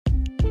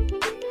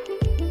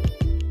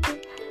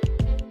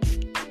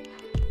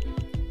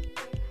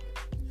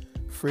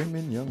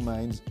Framing Young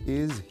Minds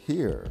is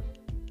here.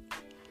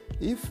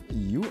 If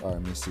you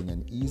are missing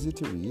an easy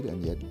to read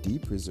and yet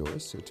deep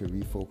resource to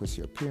refocus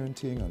your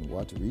parenting on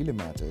what really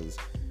matters,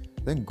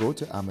 then go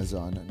to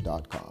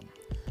Amazon.com.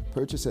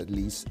 Purchase at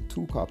least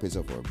 2 copies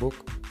of our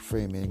book,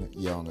 Framing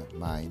Young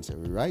Minds,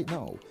 right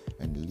now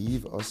and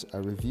leave us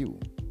a review.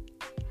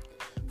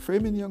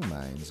 Framing Young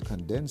Minds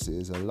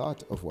condenses a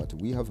lot of what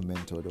we have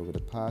mentored over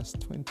the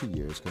past 20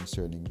 years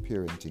concerning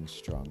parenting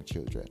strong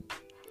children.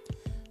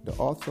 The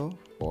author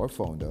or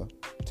founder,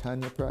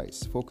 Tanya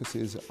Price,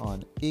 focuses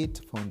on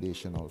 8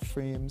 foundational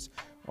frames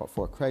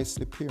for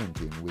Christly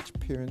parenting which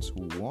parents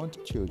who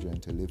want children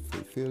to live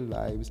fulfilled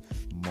lives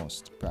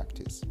must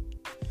practice.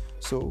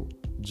 So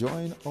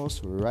join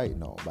us right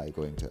now by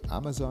going to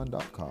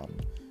Amazon.com,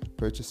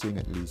 purchasing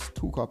at least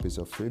 2 copies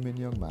of Framing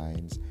Young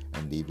Minds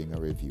and leaving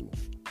a review.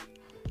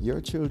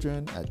 Your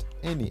children at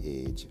any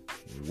age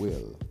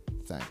will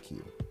thank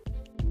you.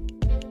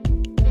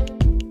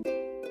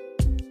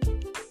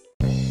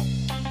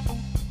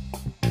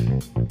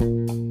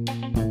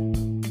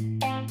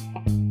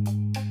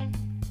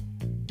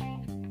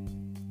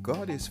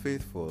 God is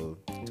faithful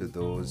to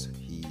those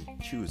He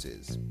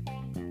chooses.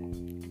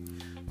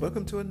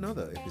 Welcome to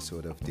another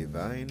episode of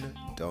Divine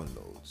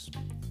Downloads,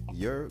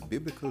 your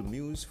biblical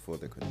muse for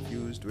the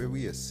confused, where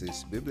we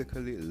assist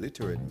biblically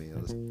literate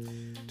males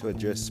to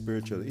address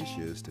spiritual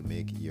issues to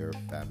make your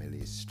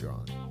family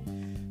strong.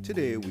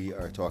 Today we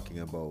are talking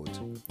about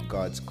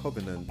God's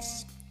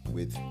covenants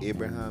with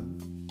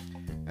Abraham,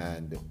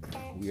 and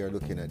we are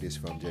looking at this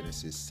from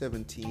Genesis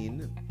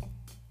 17.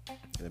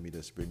 Let me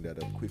just bring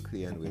that up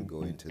quickly and we'll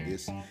go into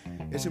this.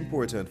 It's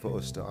important for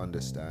us to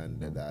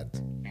understand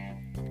that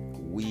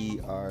we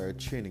are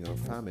training our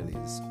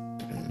families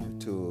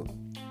to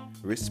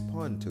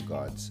respond to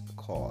God's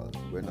call.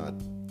 We're not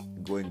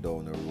going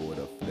down a road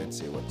of, let's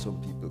say, what some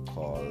people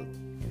call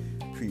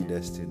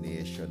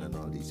predestination and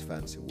all these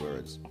fancy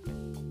words.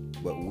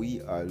 But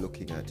we are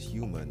looking at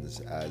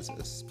humans as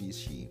a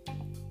species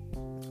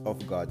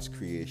of God's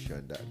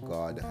creation that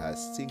God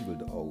has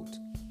singled out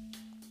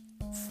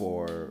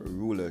for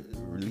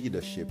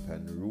leadership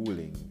and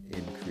ruling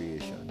in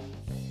creation.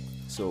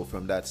 So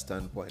from that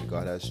standpoint,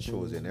 God has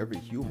chosen every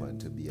human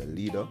to be a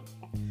leader.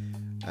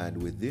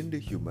 And within the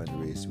human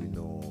race, we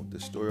know the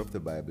story of the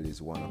Bible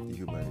is one of the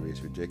human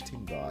race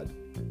rejecting God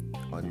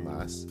en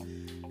masse,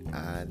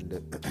 and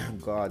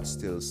God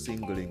still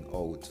singling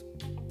out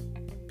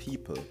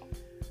people,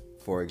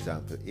 for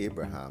example,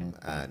 Abraham.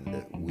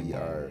 And we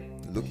are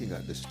looking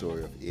at the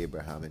story of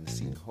Abraham and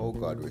seeing how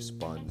God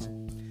responds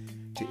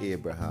to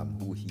Abraham,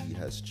 who He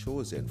has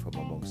chosen from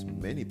amongst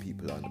many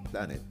people on the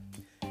planet,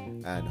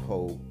 and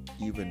how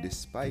even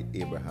despite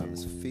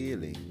Abraham's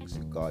failings,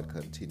 God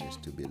continues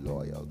to be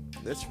loyal.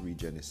 Let's read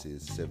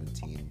Genesis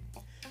 17.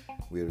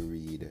 We'll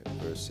read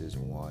verses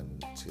 1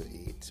 to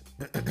 8.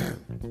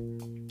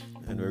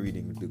 And we're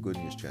reading the Good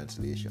News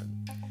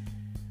Translation.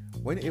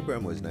 When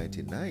Abraham was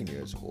 99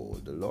 years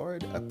old, the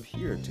Lord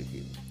appeared to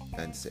him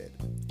and said,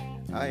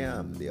 "I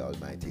am the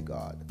Almighty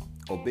God.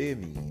 Obey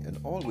me and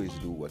always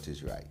do what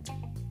is right.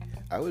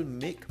 I will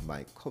make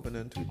my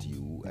covenant with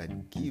you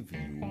and give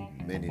you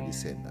many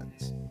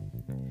descendants."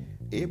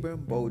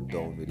 Abram bowed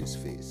down with his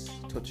face,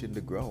 touching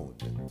the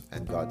ground,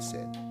 and God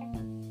said,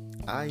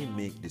 "I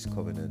make this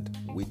covenant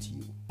with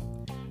you.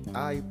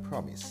 I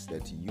promise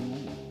that you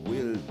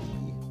will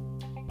be,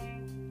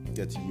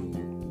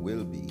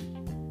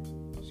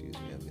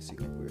 I'm missing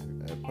a word.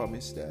 I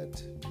promise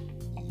that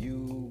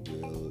you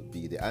will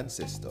be the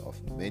ancestor of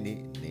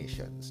many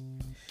nations.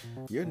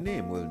 Your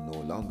name will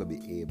no longer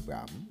be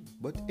Abram,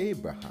 but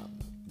Abraham,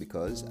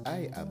 because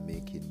I am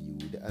making you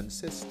the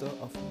ancestor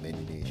of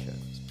many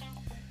nations.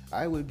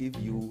 I will give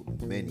you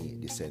many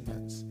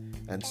descendants,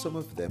 and some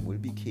of them will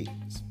be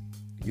kings.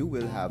 You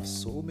will have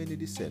so many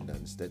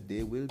descendants that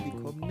they will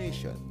become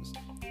nations.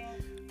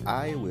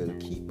 I will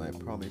keep my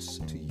promise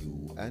to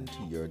you and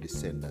to your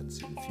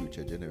descendants in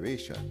future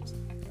generations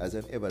as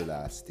an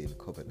everlasting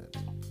covenant.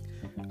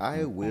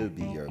 I will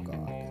be your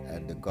God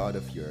and the God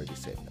of your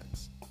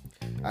descendants.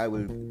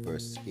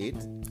 Verse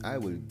 8, I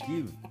will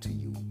give to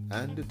you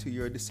and to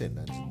your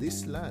descendants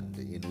this land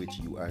in which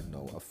you are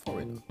now a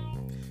foreigner.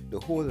 The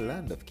whole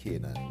land of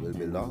Canaan will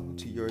belong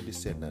to your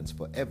descendants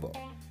forever,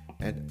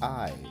 and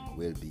I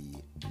will be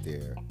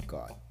their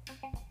God."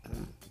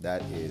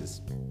 That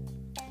is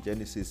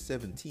Genesis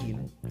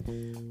 17,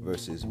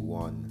 verses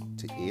 1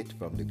 to 8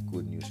 from the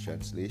Good News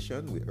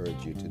Translation. We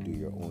urge you to do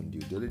your own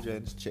due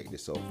diligence. Check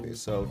this out for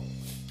yourself.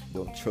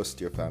 Don't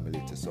trust your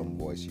family to some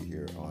voice you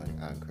hear on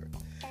Anchor.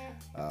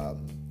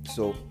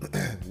 So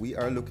we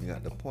are looking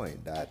at the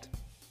point that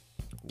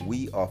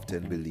we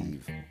often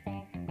believe,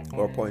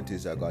 our point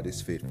is that God is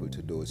faithful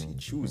to those He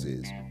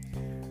chooses,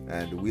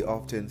 and we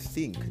often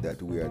think that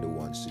we are the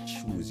ones to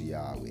choose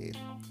Yahweh.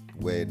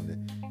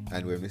 When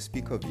we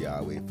speak of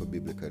Yahweh for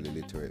biblically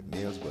literate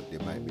males, but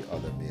there might be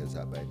other males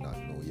that might not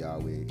know,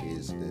 Yahweh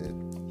is the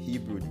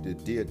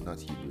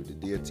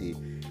deity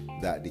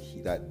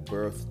that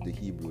birthed the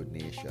Hebrew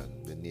nation,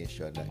 the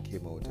nation that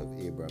came out of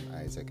Abraham,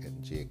 Isaac,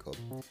 and Jacob.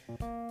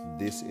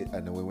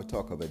 And when we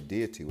talk of a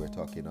deity, we're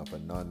talking of a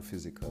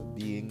non-physical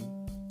being,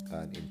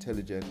 an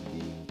intelligent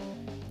being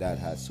that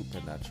has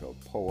supernatural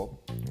power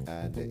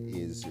and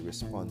is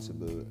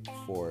responsible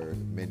for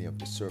many of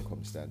the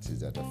circumstances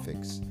that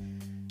affects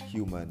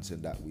humans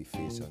and that we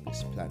face on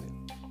this planet.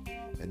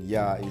 And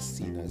Yah is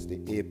seen as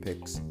the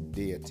apex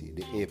deity,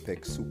 the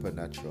apex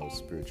supernatural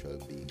spiritual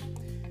being.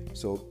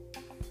 So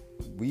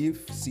we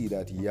see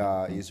that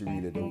Yah is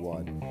really the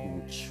one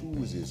who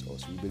chooses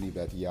us. We believe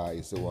that Yah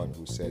is the one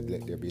who said,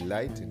 "Let there be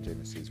light" in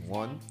Genesis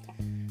 1,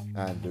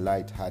 and the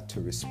light had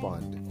to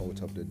respond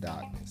out of the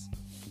darkness.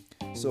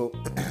 So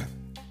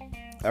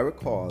I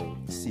recall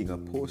seeing a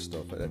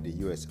poster that the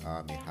U.S.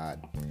 Army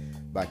had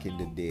back in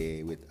the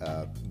day with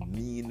a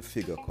mean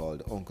figure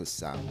called Uncle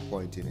Sam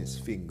pointing his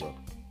finger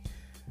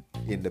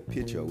in the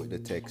picture with the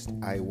text,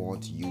 "I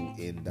want you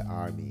in the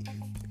army."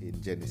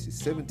 In Genesis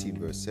 17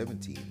 verse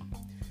 17,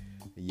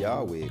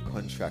 Yahweh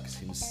contracts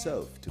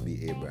himself to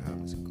be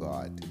Abraham's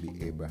God, to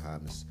be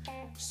Abraham's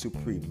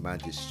supreme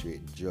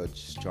magistrate,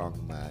 judge, strong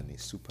man, a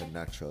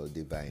supernatural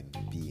divine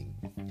being.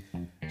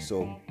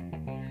 So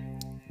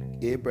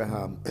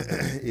Abraham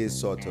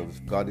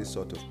God is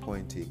sort of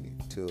pointing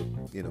to,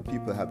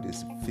 people have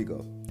this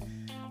figure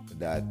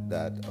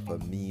that of a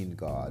mean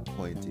God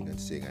pointing and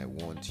saying, "I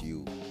want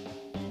you."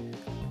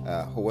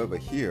 However,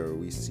 here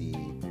we see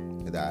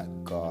that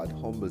God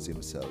humbles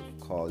himself,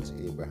 calls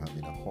Abraham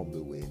in a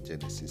humble way in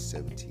Genesis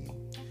 17,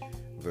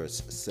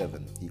 verse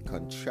 7. He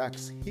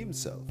contracts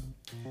himself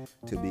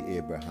to be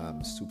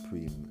Abraham's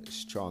supreme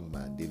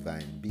strongman,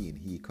 divine being.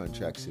 He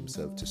contracts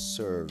himself to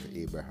serve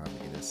Abraham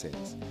in a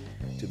sense,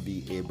 to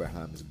be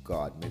Abraham's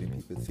God. Many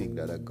people think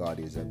that a God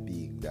is a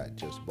being that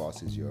just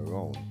bosses you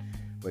around.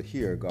 But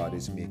here God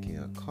is making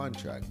a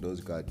contract.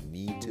 Does God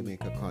need to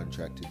make a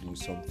contract to do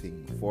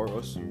something for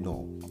us?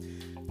 No.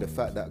 The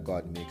fact that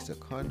God makes a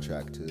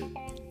contract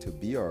to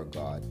be our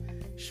God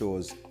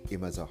shows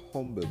him as a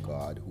humble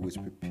God who is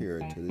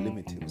prepared to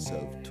limit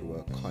himself to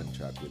a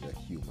contract with a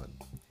human.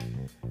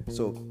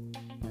 So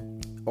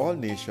all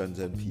nations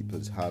and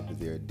peoples have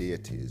their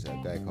deities. A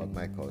guy called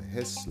Michael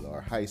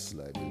Heisler, I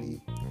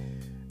believe,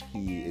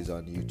 he is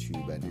on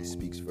YouTube and he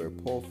speaks very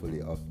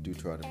powerfully of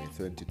Deuteronomy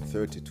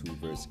 32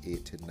 verse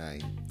 8 to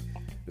 9.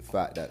 The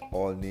fact that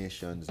all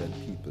nations and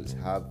peoples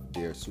have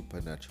their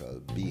supernatural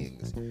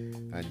beings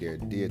and their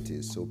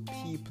deities. So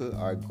people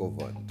are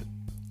governed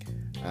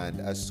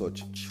and as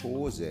such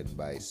chosen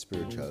by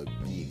spiritual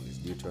beings.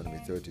 Deuteronomy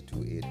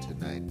 32 8 to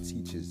 9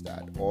 teaches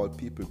that all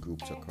people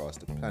groups across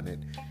the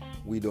planet,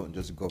 we don't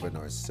just govern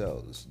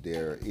ourselves.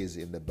 There is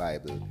in the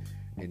Bible,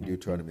 in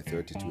Deuteronomy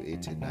 32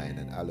 8 to 9,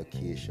 an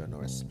allocation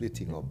or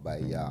splitting up by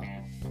Yah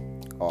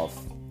of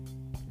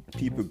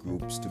people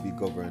groups to be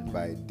governed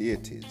by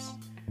deities.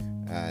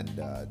 And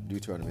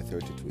Deuteronomy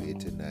 32 8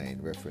 to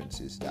 9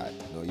 references that.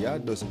 Now, Yah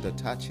doesn't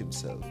attach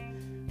himself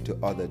to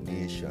other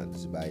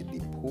nations by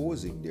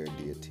deposing their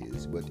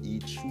deities, but he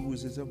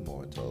chooses a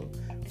mortal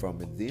from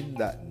within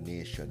that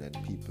nation and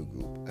people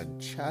group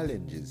and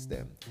challenges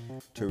them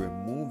to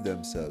remove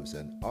themselves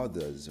and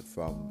others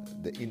from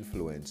the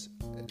influence,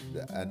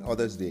 and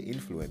others they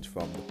influence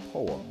from the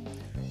power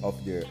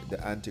of the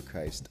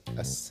Antichrist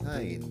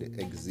assigned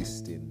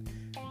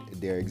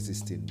their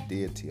existing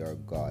deity or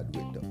God,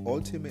 with the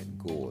ultimate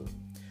goal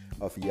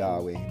of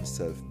Yahweh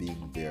himself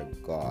being their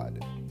God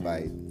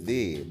by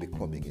they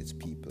becoming his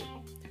people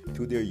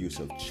through their use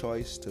of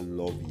choice to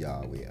love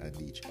Yahweh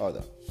and each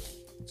other.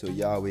 So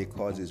Yahweh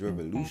causes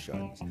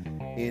revolutions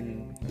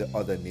in the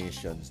other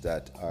nations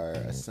that are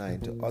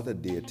assigned to other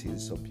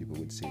deities. Some people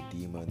would say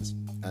demons,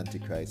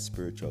 Antichrist,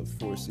 spiritual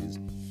forces,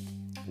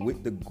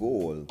 with the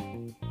goal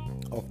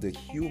of the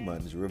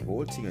humans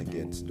revolting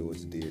against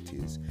those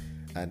deities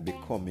and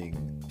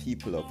becoming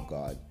people of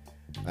God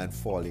and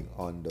falling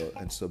under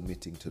and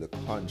submitting to the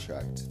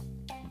contract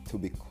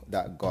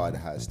that God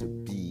has to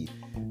be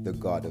the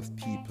God of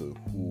people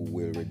who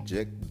will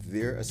reject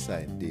their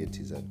assigned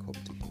deities and come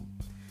to him.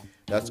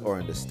 That's our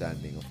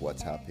understanding of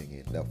what's happening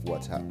in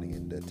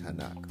the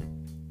Tanakh.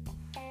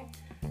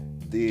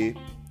 The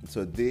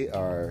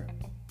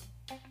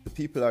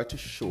people are to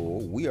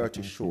show, we are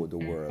to show the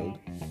world.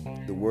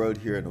 The world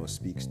here now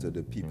speaks to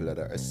the people that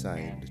are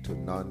assigned to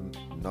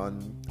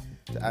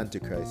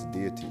Antichrist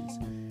deities.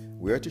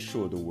 We are to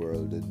show the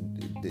world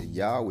the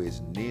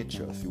Yahweh's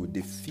nature through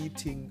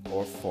defeating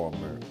our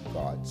former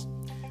gods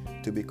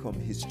to become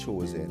his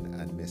chosen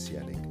and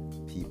messianic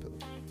people.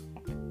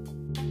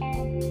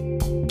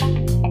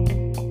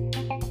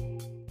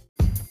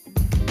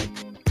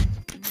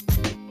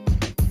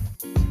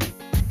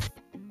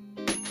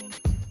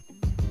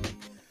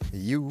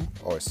 You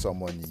or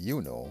someone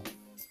you know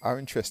are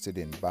interested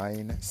in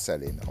buying,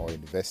 selling, or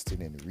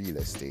investing in real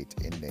estate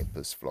in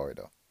Naples,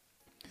 Florida.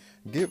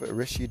 Give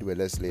Rashid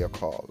Wellesley a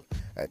call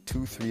at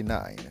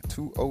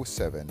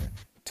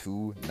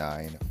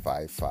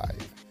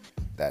 239-207-2955.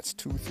 That's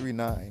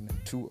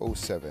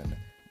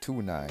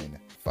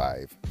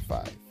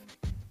 239-207-2955.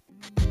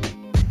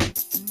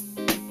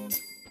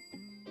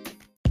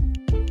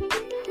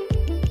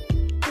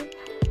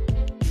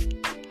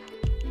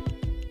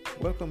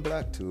 Welcome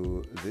back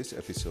to this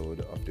episode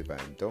of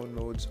Divine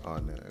Downloads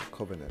on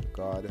Covenant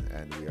God,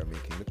 and we are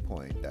making the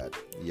point that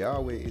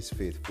Yahweh is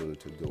faithful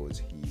to those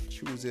He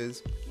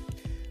chooses.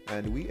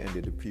 And we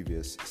ended the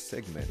previous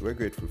segment. We're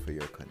grateful for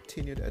your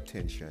continued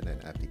attention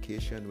and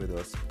application with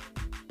us.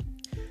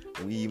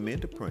 We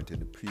made the point in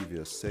the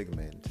previous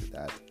segment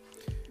that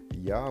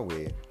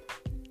Yahweh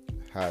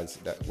has,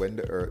 that when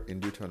the earth,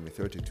 in Deuteronomy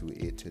 32,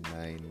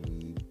 8-9,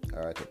 we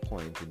are at a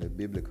point in the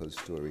biblical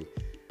story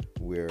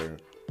where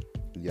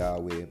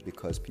Yahweh,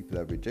 because people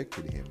have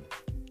rejected Him,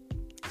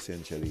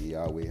 essentially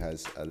Yahweh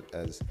has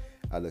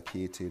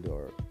allocated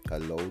or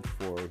allowed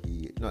for,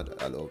 He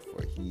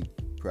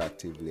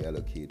proactively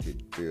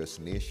allocated various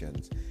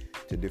nations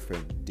to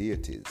different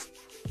deities,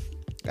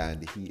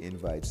 and He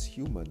invites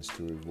humans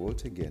to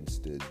revolt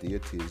against the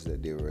deities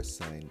that they were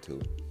assigned to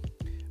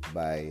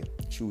by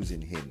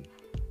choosing Him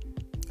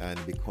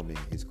and becoming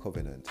His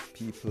covenant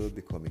people,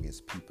 becoming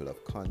His people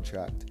of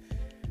contract.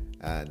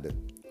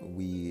 And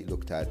we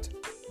looked at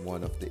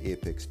one of the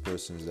apex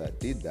persons that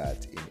did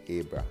that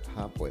in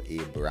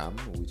Abram,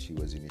 which he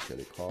was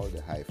initially called,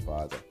 the High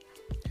Father.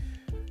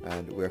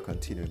 And we're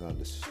continuing on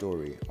the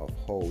story of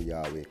how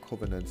Yahweh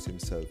covenants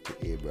Himself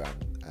to Abram,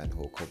 and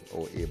how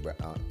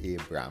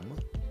Abram,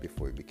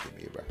 before he became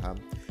Abraham,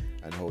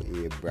 and how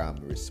Abram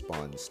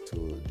responds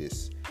to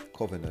this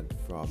covenant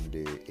from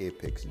the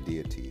apex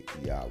deity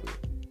Yahweh.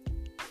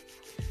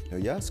 Now,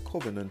 Yah's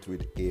covenant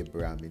with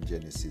Abram in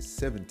Genesis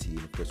 17,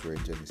 because we're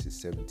in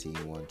Genesis 17,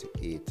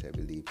 1-8, I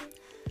believe.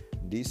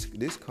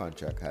 This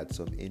contract had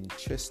some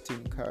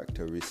interesting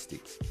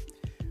characteristics,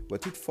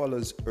 but it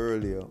follows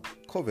earlier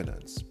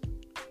covenants.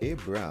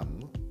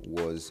 Abram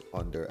was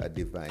under a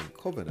divine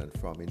covenant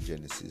from in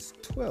Genesis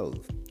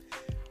 12,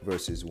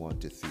 verses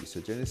 1-3.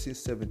 So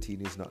Genesis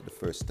 17 is not the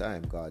first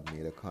time God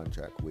made a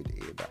contract with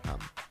Abraham.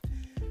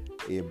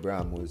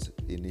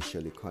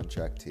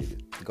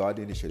 God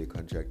initially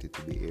contracted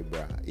to be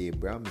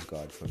Abram's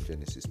God from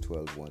Genesis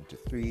 12,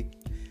 1-3.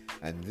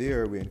 And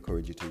there we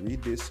encourage you to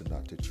read this and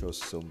not to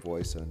trust some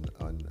voice on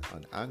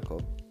Anchor.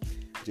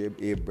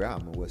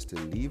 Abram was to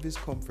leave his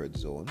comfort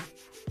zone.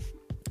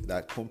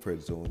 That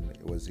comfort zone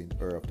was in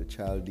Ur of the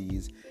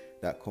Chaldees.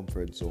 That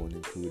comfort zone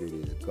included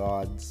his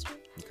gods,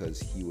 because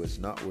he was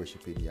not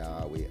worshiping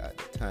Yahweh at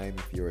the time.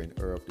 If you're in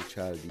Ur of the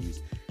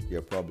Chaldees,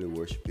 you're probably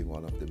worshiping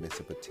one of the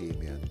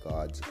Mesopotamian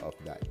gods of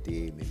that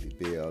day, maybe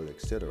Baal,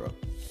 etc.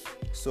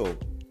 So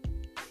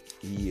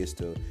he is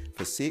to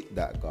forsake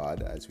that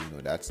God. As we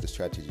know, that's the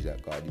strategy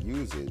that God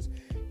uses.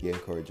 He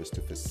encourages us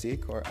to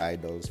forsake our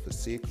idols,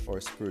 forsake our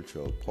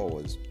spiritual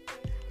powers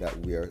that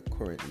we are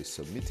currently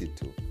submitted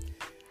to.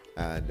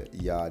 And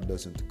Yah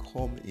doesn't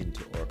come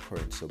into our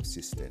current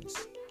subsistence,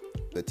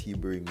 but He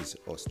brings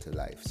us to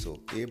life.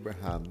 So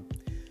Abraham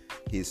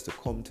is to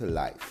come to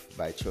life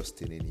by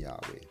trusting in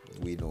Yahweh.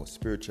 We know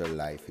spiritual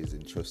life is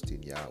in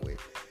trusting Yahweh,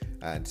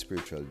 and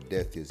spiritual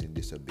death is in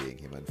disobeying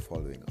Him and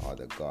following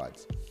other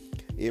gods.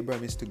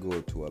 Abram is to go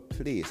to a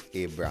place.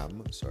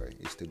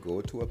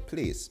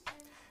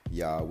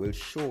 Yah will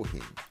show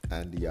him,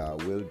 and Yah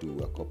will do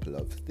a couple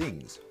of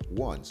things.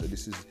 One, so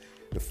this is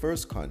the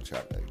first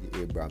contract that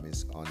Abram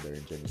is under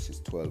in Genesis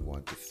 12,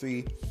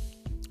 1-3.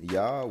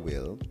 Yah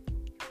will,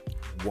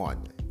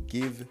 1,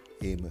 give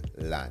him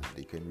land.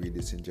 You can read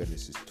this in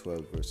Genesis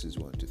 12, verses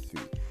 1-3.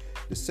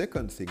 The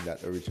second thing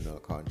that original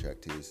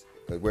contract is,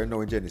 because we're now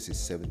in Genesis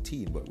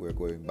 17, but we're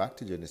going back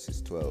to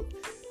Genesis 12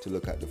 to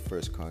look at the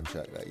first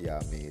contract that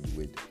Yah made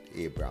with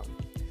Abram.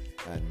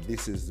 And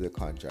this is the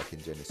contract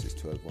in Genesis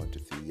 12,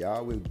 1-3.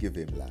 Yah will give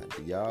him land.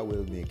 Yah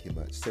will make him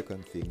a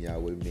second thing. Yah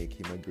will make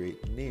him a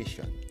great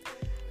nation.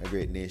 A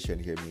great nation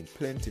here means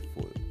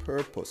plentiful,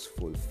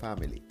 purposeful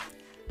family,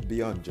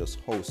 beyond just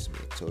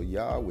housemate. So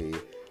Yahweh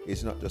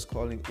is not just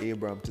calling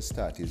Abram to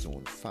start his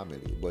own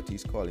family, but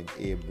He's calling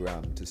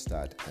Abram to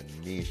start a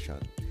nation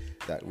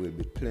that will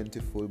be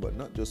plentiful, but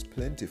not just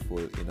plentiful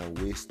in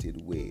a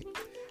wasted way,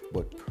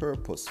 but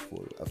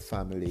purposeful, a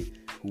family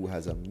who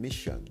has a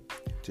mission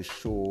to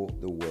show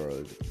the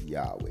world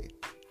Yahweh.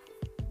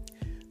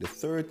 The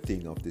third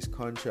thing of this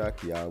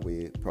contract,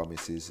 Yahweh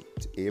promises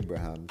to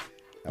Abraham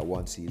that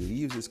once he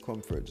leaves his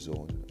comfort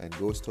zone and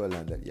goes to a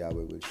land that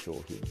Yahweh will show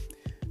him,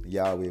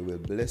 Yahweh will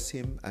bless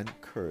him and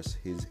curse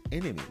his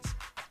enemies.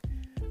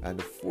 And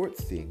the fourth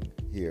thing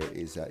here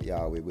is that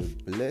Yahweh will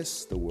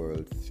bless the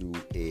world through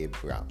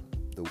Abram.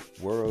 The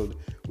world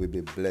will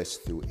be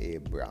blessed through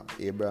Abram.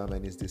 Abram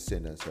and his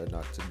descendants are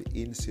not to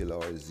be insular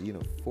or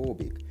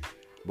xenophobic,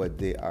 but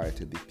they are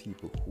to be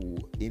people who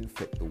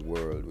infect the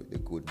world with the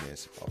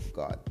goodness of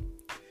God.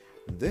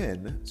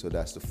 Then, so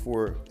that's the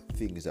four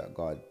things that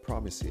God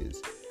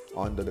promises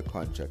under the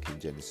contract in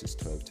Genesis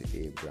 12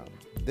 to Abram.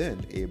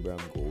 Then Abram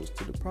goes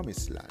to the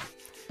promised land.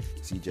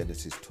 See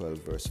Genesis 12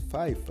 verse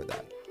 5 for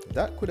that.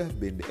 That could have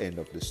been the end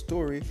of the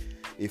story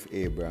if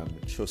Abram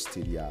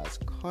trusted Yah's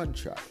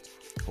contract.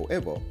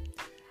 However,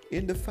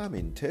 in the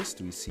famine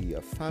test, we see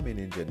a famine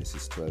in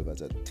Genesis 12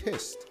 as a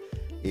test.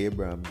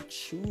 Abram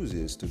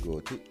chooses to go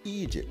to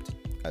Egypt,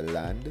 a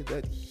land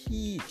that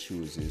he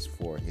chooses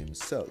for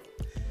himself.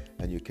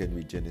 And you can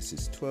read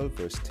Genesis 12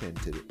 verse 10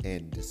 to the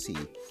end to see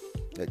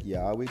that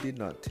Yahweh did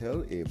not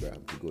tell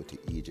Abraham to go to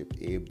Egypt.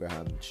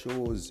 Abraham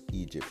chose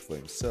Egypt for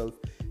himself.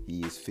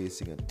 He is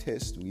facing a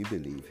test, we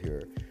believe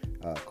here,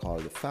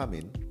 called a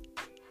famine,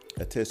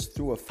 a test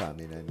through a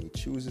famine, and he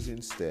chooses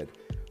instead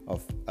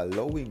of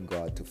allowing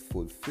God to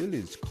fulfill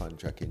his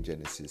contract in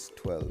Genesis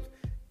 12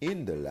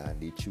 in the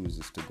land, he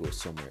chooses to go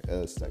somewhere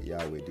else that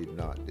Yahweh did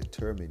not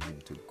determine him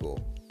to go.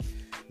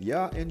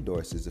 Yah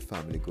endorses the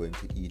family going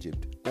to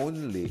Egypt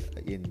only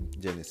in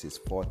Genesis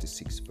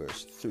 46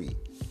 verse 3,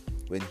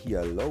 when he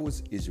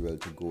allows Israel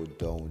to go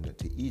down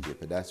to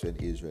Egypt. And that's when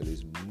Israel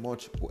is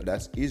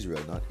that's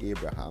Israel, not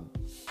Abraham.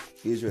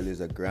 Israel is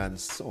a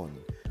grandson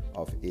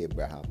of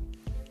Abraham.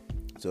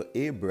 So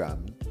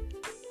Abram,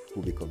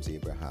 who becomes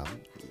Abraham,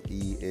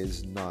 he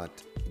is not,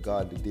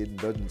 God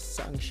doesn't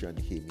sanction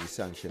him, he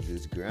sanctions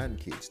his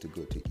grandkids to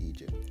go to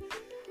Egypt.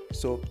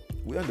 So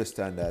we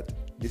understand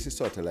that this is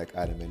sort of like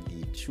Adam and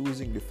Eve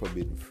choosing the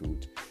forbidden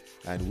fruit,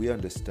 and we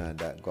understand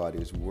that God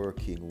is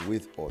working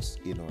with us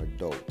in our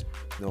doubt.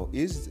 Now,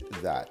 is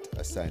that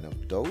a sign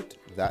of doubt?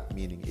 That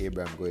meaning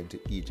Abraham going to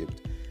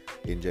Egypt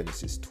in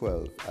Genesis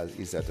 12,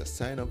 is that a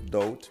sign of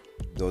doubt?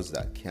 Does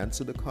that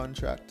cancel the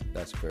contract?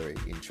 That's very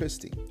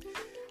interesting.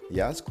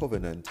 Yah's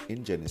covenant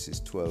in Genesis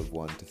 12,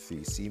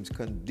 1-3 seems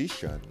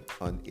conditioned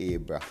on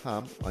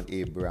Abraham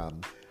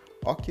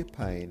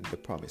occupying the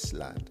promised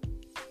land.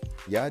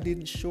 Yah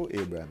didn't show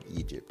Abraham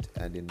Egypt,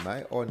 and in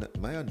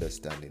my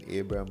understanding,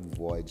 Abraham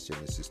avoids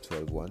Genesis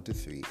 12,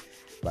 1-3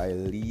 by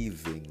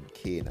leaving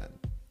Canaan.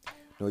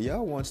 Now,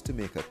 Yah wants to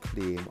make a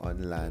claim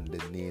on land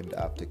named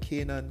after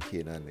Canaan.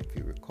 Canaan, if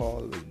you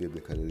recall, was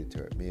biblical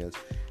illiterate males.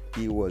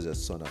 He was a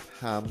son of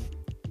Ham,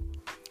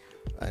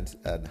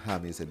 and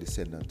Ham is a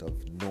descendant of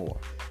Noah.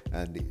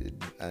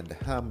 And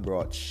Ham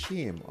brought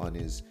shame on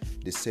his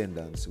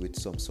descendants with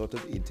some sort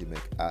of intimate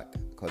act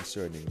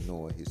concerning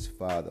Noah, his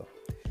father.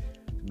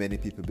 Many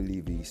people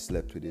believe he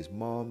slept with his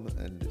mom,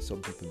 and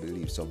some people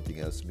believe something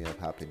else may have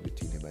happened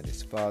between him and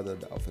his father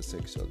of a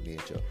sexual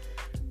nature,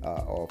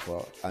 or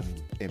of an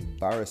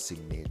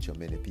embarrassing nature.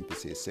 Many people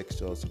say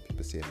sexual, some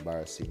people say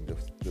embarrassing.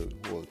 The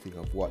whole thing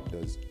of what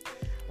does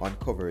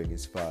uncovering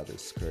his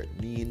father's skirt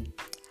mean?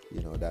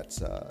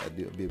 That's a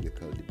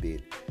biblical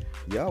debate.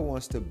 Yah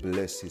wants to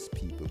bless his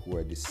people who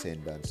are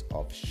descendants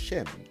of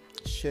Shem.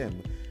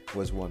 Shem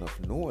was one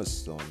of Noah's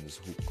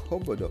sons who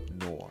covered up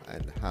Noah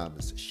and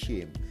Ham's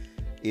shame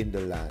in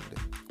the land,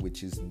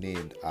 which is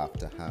named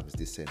after Ham's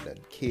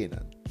descendant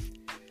Canaan.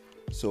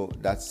 So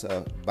that's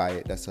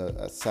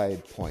a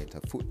side point,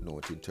 a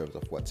footnote in terms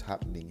of what's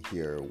happening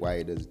here.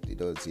 Why does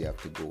he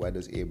have to go? Why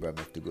does Abraham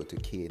have to go to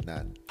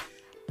Canaan?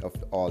 Of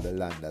all the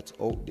land that's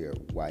out there,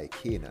 why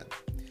Canaan?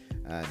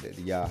 And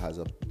Yah has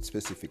a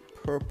specific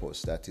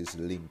purpose that is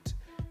linked,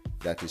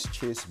 that is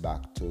traced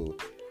back to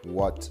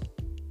what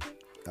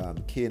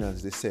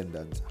Canaan's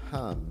descendant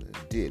Ham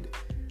did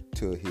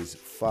to his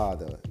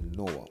father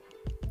Noah.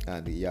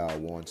 And Yah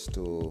wants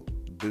to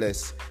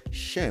bless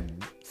Shem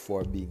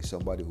for being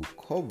somebody who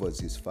covers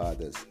his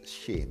father's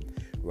shame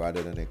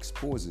rather than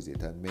exposes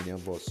it. And many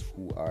of us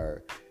who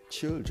are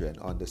children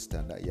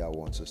understand that Yah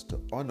wants us to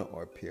honor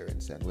our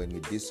parents. And when we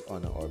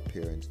dishonor our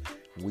parents,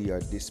 we are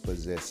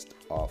dispossessed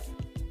of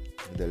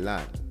the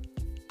land.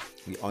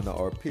 We honor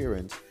our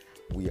parents,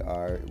 we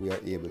are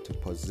able to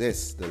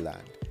possess the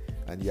land.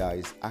 And Yah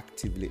is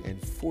actively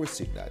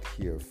enforcing that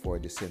here for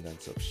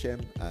descendants of Shem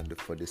and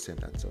for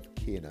descendants of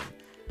Canaan,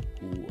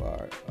 who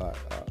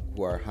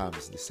are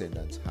Ham's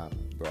descendants. Ham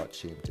brought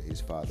shame to his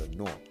father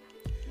Noah.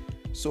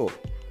 So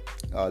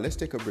let's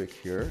take a break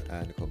here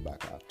and come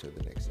back after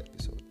the next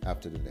episode,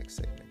 after the next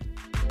segment.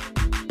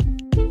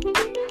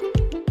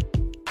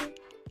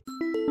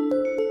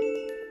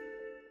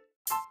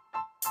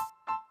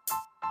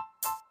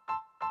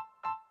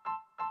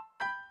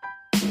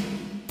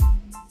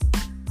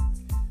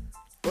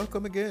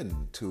 Welcome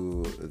again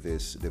to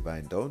this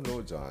Divine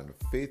Downloads on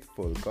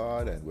Faithful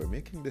God, and we're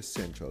making the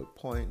central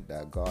point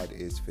that God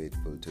is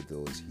faithful to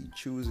those he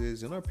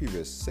chooses. In our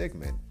previous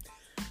segment,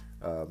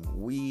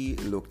 we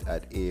looked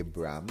at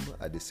Abram,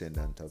 a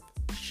descendant of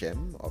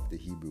Shem, of the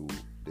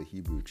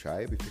Hebrew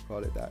tribe, if you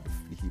call it that,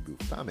 the Hebrew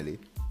family.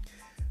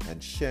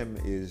 And Shem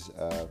is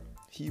a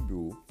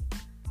Hebrew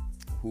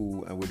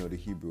who, and we know the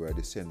Hebrew are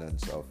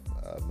descendants of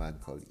a man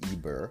called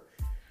Eber.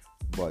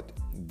 But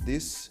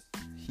this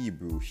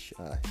Hebrew,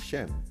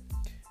 Shem,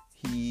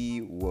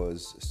 he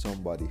was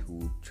somebody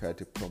who tried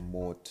to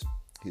promote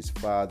his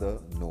father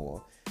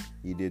Noah.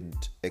 He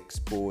didn't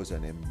expose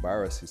and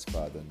embarrass his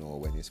father Noah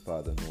when his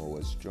father Noah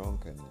was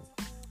drunk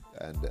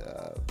and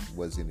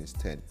was in his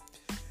tent.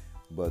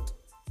 But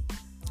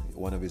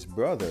one of his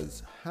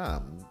brothers,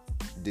 Ham,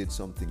 did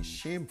something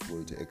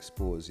shameful to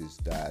expose his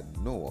dad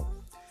Noah.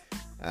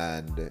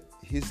 And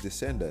his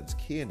descendants,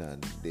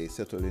 Canaan, they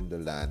settled in the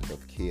land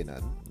of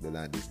Canaan. The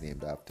land is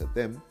named after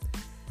them.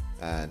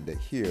 And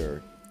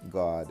here,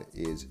 God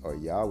is, or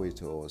Yahweh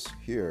to us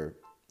here,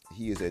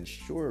 he is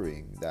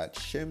ensuring that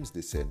Shem's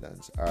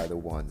descendants are the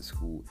ones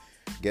who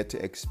get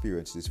to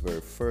experience this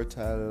very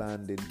fertile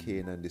land in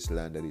Canaan, this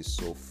land that is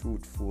so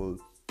fruitful,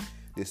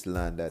 this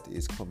land that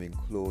is coming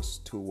close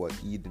to what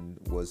Eden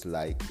was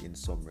like in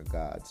some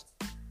regards.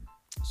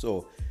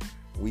 So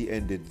we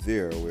ended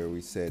there where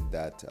we said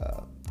that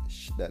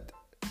that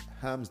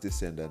Ham's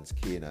descendants,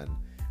 Canaan,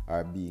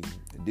 are being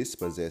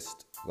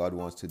dispossessed. God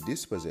wants to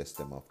dispossess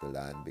them of the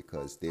land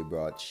because they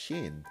brought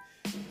shame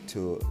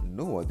to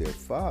Noah, their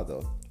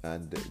father,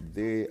 and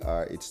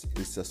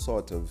it's a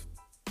sort of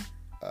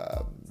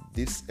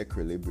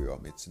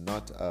disequilibrium. It's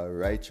not a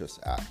righteous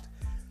act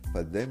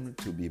for them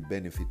to be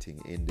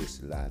benefiting in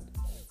this land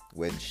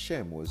when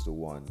Shem was the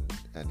one,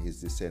 and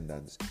his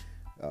descendants,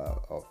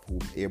 of whom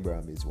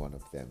Abraham is one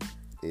of them,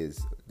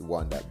 is the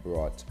one that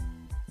brought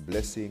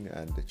blessing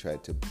and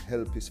tried to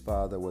help his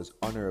father, was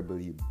honorable.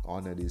 He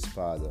honored his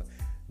father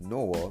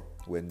Noah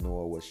when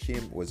Noah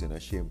was in a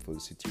shameful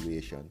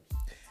situation.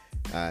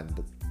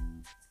 And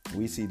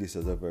we see this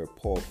as a very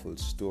powerful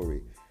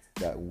story,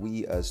 that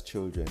we as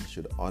children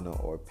should honor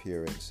our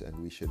parents and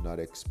we should not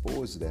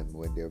expose them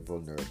when they're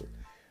vulnerable.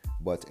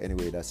 But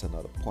anyway, that's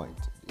another point.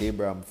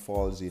 Abraham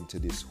falls into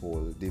this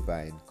whole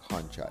divine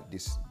contract,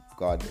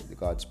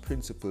 God's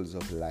principles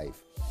of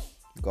life.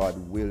 God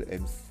will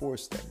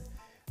enforce them.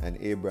 And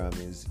Abraham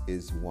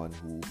is one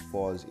who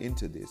falls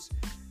into this.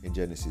 In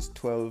Genesis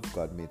 12,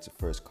 God makes the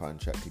first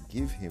contract to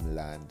give him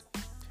land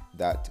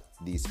that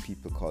these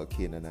people called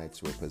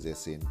Canaanites were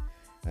possessing.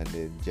 And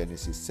then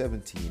Genesis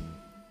 17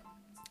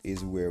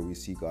 is where we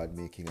see God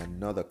making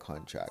another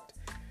contract.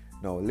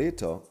 Now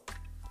later,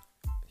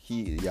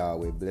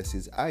 Yahweh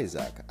blesses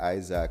Isaac.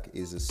 Isaac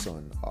is the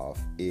son of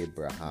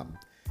Abraham.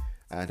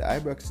 And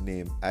Isaac's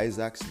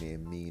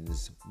name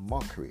means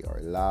mockery or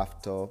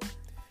laughter.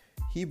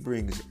 Yah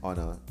brings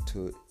honor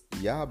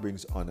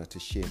to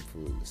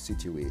shameful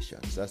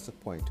situations. That's the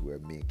point we're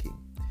making.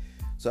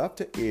 So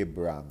after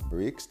Abraham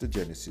breaks the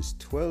Genesis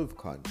 12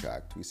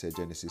 contract, we said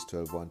Genesis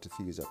 12,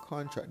 1-3 is a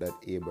contract that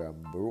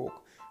Abraham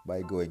broke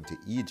by going to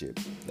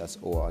Egypt. That's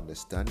our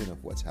understanding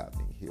of what's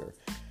happening here.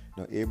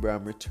 Now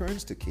Abraham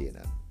returns to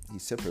Canaan. He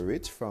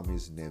separates from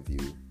his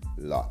nephew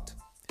Lot,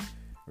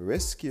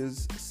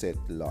 rescues said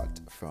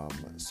Lot from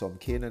some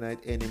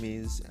Canaanite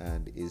enemies,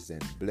 and is then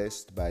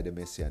blessed by the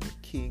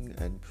Messianic king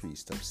and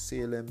priest of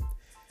Salem,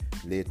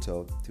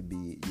 later to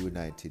be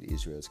united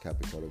Israel's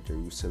capital of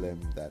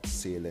Jerusalem. That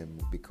Salem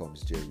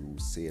becomes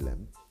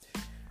Jerusalem.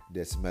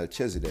 This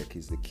Melchizedek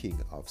is the king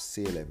of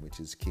Salem, which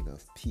is king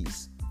of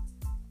peace.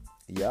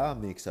 Yah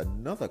makes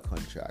another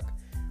contract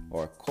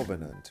or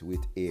covenant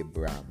with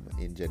Abraham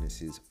in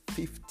Genesis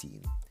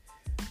 15.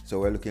 So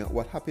we're looking at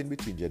what happened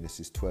between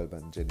Genesis 12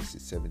 and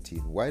Genesis 17.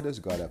 Why does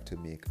God have to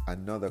make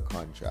another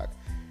contract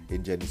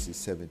in Genesis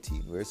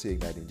 17? We're saying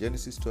that in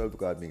Genesis 12,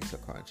 God makes a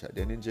contract.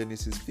 Then in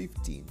Genesis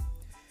 15,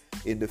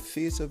 in the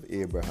face of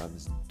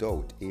Abraham's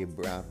doubt,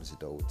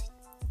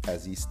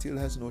 as he still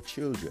has no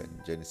children,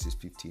 Genesis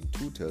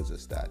 15:2 tells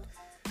us that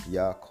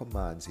Yah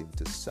commands him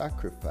to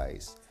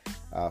sacrifice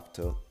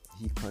after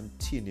he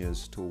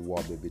continues to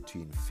wobble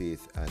between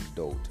faith and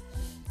doubt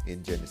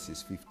in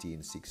Genesis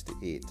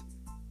 15:6-8.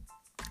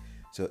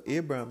 So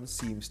Abraham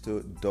seems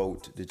to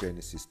doubt the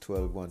Genesis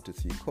 12,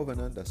 1-3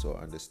 covenant. That's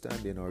our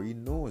understanding, or he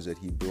knows that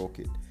he broke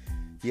it.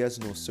 He has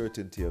no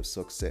certainty of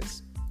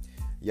success.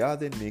 Yah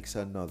then makes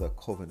another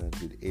covenant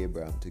with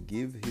Abraham to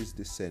give his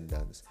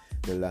descendants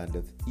the land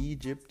of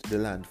Egypt, the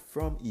land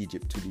from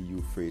Egypt to the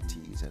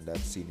Euphrates, and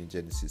that's seen in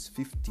Genesis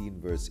 15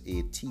 verse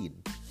 18.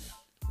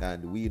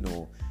 And we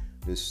know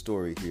the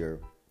story here,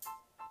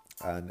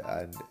 and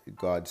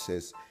God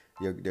says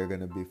there are going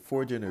to be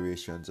 4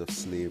 generations of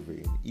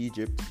slavery in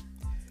Egypt.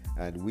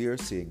 And we are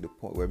saying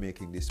we're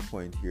making this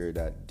point here,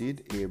 that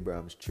did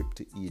Abraham's trip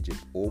to Egypt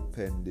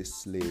open this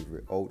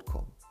slavery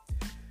outcome?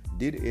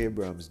 Did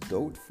Abraham's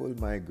doubtful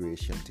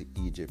migration to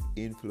Egypt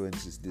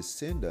influence his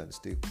descendants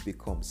to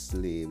become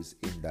slaves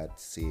in that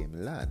same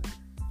land?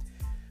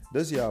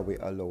 Does Yahweh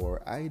allow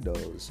our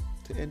idols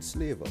to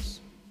enslave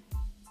us?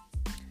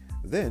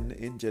 Then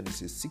in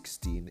Genesis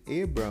 16,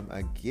 Abraham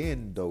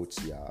again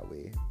doubts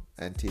Yahweh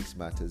and takes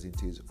matters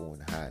into his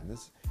own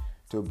hands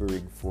to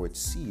bring forth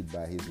seed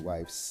by his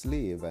wife's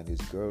slave and his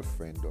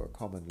girlfriend or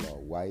common law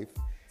wife,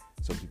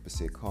 some people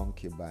say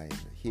concubine,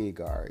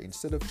 Hagar,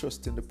 instead of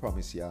trusting the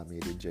promise Yah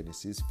made in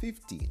Genesis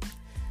 15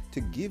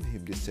 to give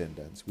him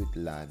descendants with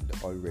land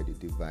already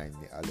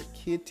divinely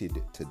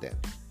allocated to them.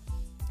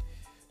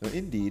 Now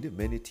indeed,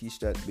 many teach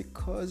that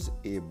because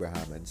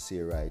Abraham and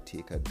Sarai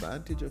take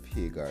advantage of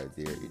Hagar,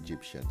 their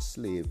Egyptian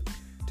slave,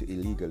 to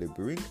illegally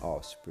bring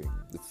offspring,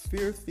 the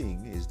fair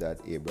thing is that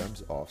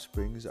Abraham's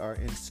offsprings are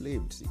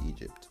enslaved to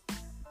Egypt.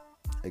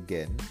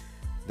 Again,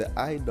 the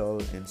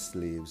idol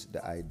enslaves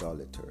the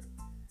idolater.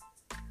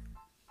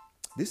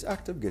 This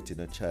act of getting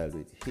a child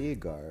with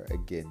Hagar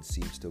again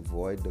seems to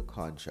void the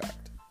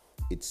contract.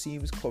 It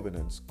seems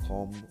covenants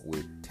come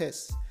with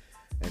tests,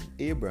 and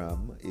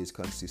Abraham is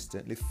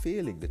consistently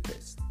failing the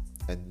test,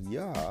 and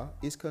Yah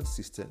is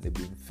consistently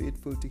being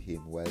faithful to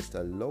him whilst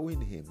allowing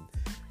him,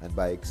 and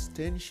by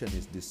extension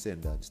his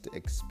descendants, to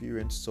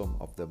experience some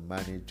of the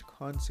managed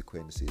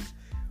consequences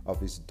of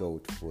his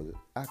doubtful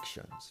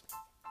actions.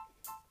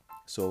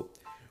 So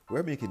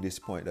we're making this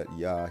point that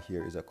Yah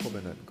here is a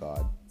covenant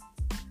God.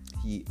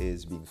 He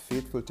is being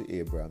faithful to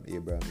Abraham.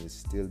 Abraham is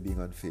still being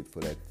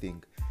unfaithful. I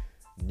think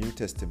New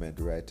Testament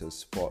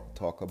writers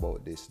talk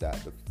about this,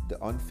 that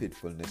the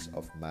unfaithfulness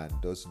of man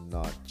does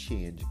not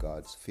change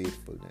God's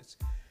faithfulness.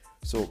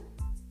 So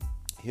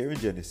here in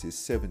Genesis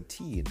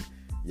 17,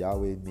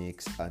 Yahweh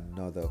makes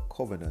another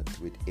covenant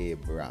with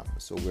Abraham.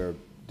 So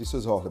this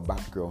was all the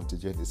background to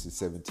Genesis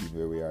 17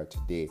 where we are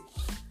today.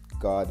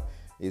 God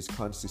is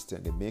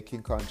consistently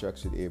making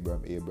contracts with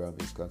Abraham. Abraham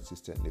is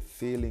consistently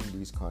failing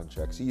these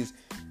contracts. He is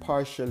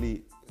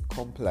partially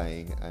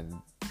complying, and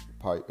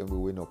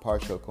we know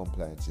partial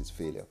compliance is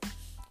failure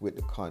with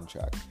the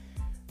contract.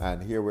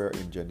 And here we're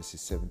in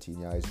Genesis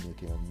 17. Yah is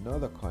making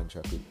another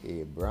contract with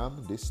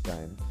Abraham. This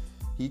time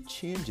he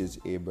changes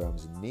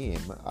Abraham's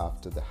name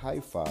after the high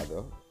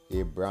father.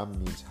 Abraham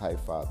means high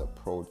father,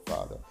 proud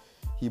father.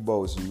 He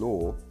bows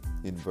low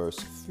in verse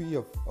 3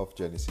 of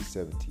Genesis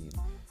 17.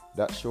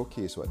 That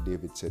showcases what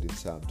David said in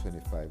Psalm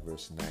 25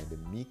 verse 9. The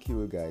meek he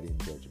will guide in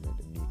judgment,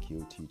 the meek he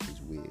will teach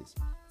his ways.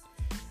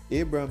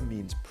 Abraham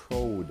means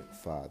proud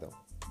father.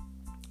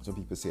 Some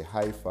people say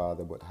high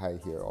father, but high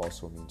here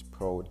also means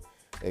proud,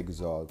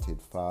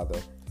 exalted father.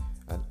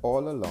 And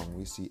all along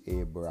we see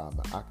Abraham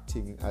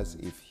acting as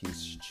if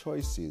his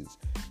choices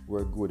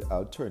were good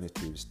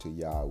alternatives to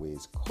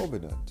Yahweh's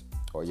covenant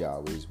or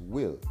Yahweh's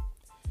will.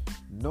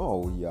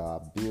 Now Yah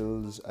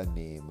builds a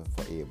name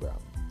for Abraham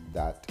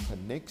that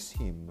connects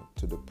him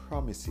to the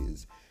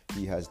promises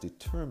he has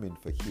determined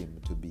for him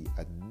to be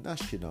a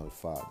national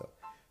father,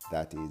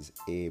 that is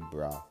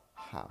Abraham.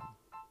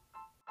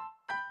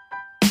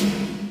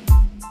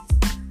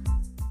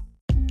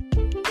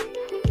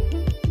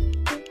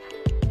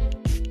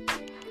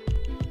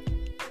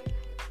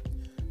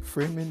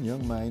 Framing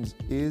Young Minds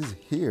is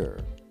here.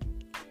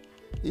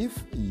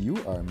 If you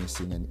are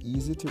missing an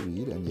easy to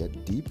read and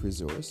yet deep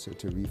resource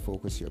to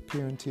refocus your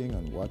parenting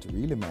on what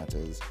really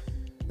matters,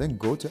 then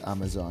go to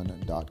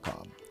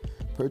Amazon.com.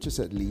 Purchase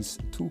at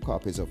least 2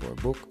 copies of our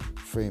book,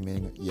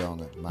 Framing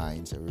Young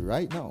Minds,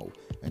 right now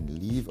and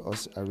leave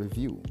us a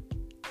review.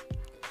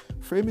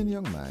 Framing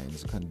Young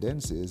Minds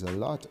condenses a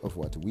lot of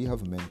what we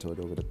have mentored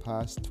over the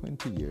past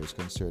 20 years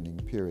concerning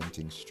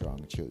parenting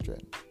strong children.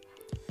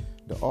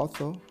 The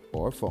author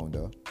or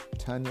founder,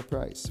 Tanya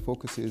Price,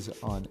 focuses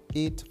on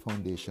 8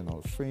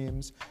 foundational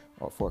frames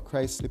for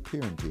Christly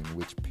parenting,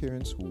 which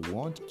parents who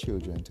want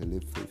children to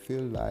live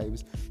fulfilled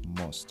lives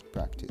must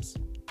practice.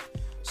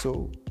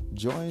 So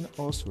join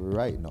us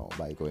right now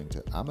by going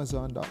to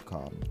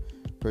Amazon.com,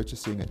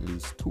 purchasing at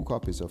least 2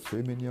 copies of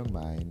Framing Young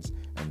Minds,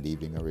 and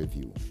leaving a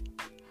review.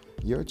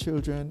 Your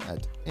children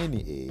at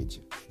any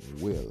age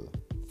will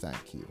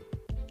thank you.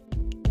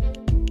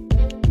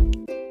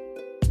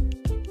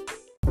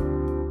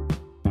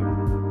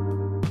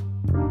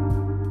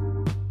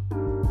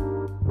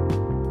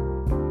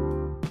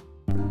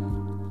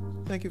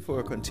 Thank you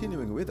for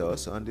continuing with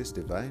us on this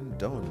Divine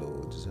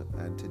Downloads,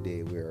 and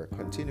today we're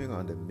continuing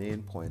on the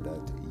main point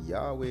that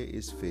Yahweh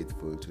is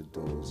faithful to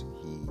those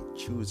He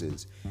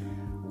chooses.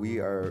 We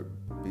are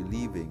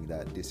believing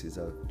that this is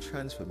a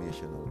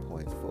transformational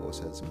point for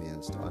us as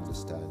men to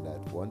understand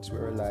that once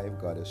we're alive,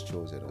 God has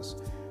chosen us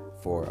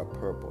for a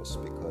purpose,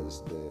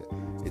 because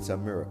it's a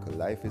miracle.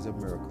 Life is a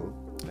miracle,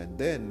 and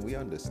then we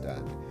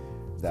understand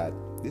that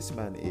this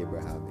man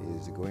Abraham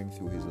is going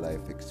through his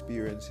life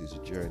experience, his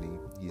journey.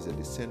 He's a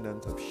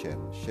descendant of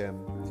Shem. Shem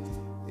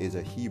is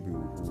a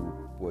Hebrew who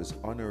was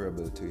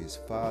honorable to his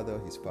father.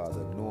 His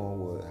father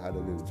Noah had a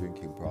little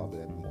drinking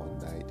problem one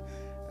night,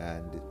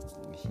 and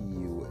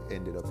he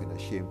ended up in a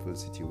shameful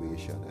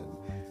situation. And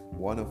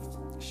one of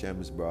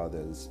Shem's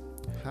brothers,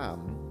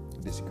 Ham,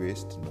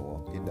 disgraced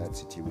Noah in that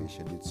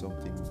situation, did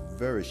something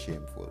very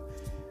shameful,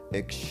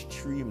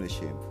 extremely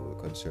shameful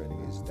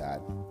concerning his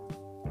dad.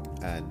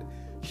 And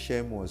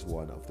Shem was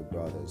one of the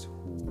brothers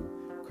who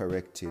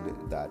corrected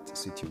that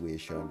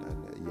situation,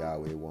 and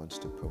Yahweh wants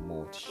to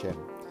promote Shem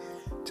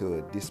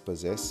to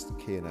dispossess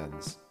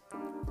Canaan's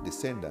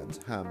descendants.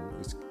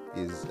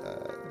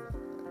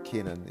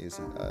 Canaan is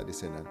a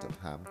descendant of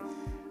Ham,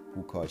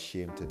 who caused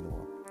shame to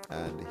Noah.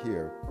 And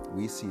here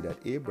we see that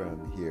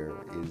Abraham here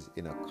is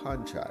in a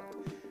contract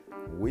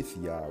with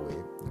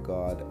Yahweh.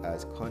 God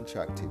has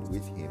contracted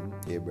with him.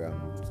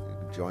 Abraham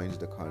joins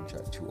the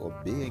contract to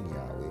obeying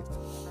Yahweh,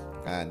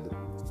 and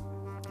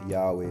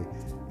Yahweh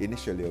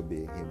initially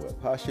obeying him,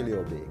 partially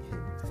obeying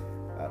him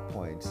at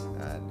points,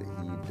 and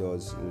he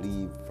does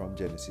leave from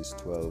Genesis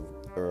 12,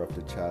 Ur of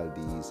the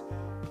Chaldees.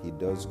 He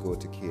does go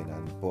to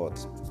Canaan,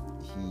 but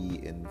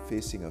he, in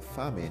facing a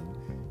famine,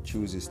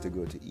 chooses to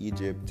go to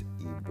Egypt.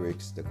 He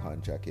breaks the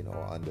contract in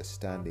our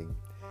understanding,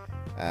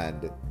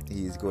 and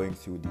he is going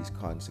through these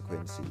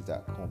consequences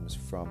that comes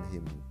from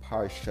him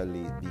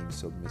partially being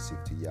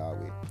submissive to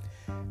Yahweh.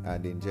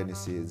 And in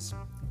Genesis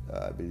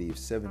I believe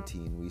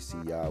 17, we see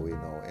Yahweh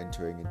now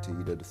entering into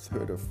either the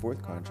 3rd or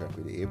 4th contract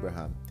with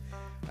Abraham.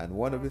 And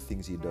one of the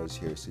things he does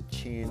here is to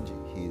change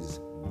his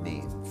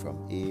name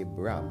from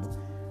Abram,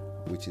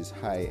 which is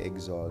high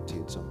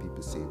exalted, some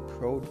people say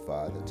proud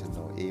father, to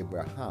now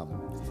Abraham,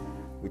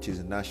 which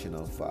is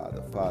national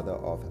father, father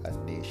of a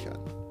nation.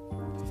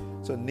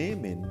 So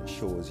naming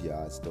shows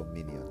Yah's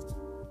dominion,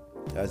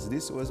 as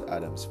this was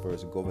Adam's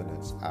first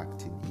governance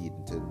act in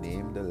Eden, to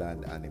name the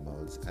land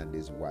animals, and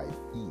his wife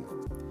Eve.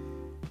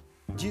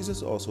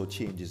 Jesus also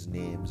changes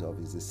names of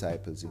his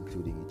disciples,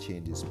 including he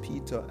changes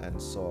Peter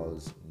and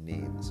Saul's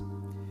names.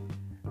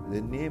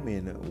 The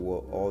naming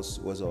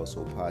was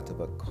also part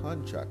of a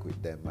contract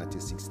with them. Matthew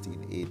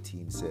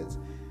 16:18 says,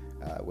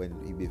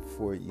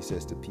 before he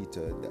says to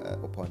Peter,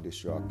 upon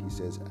this rock, he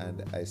says,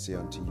 and I say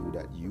unto you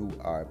that you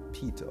are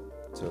Peter.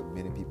 So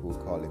many people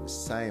call him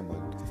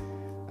Simon,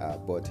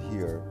 but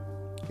here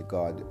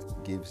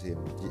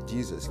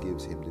Jesus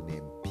gives him the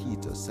name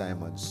Peter,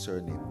 Simon's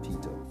surname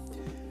Peter.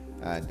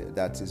 And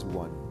that is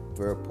one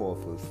very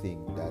powerful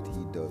thing that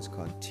he does,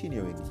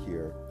 continuing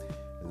here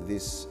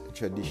this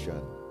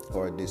tradition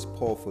or this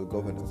powerful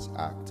governance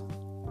act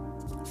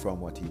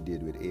from what he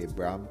did with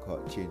Abraham,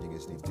 changing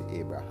his name to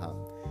Abraham.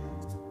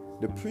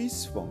 The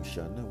priest's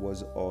function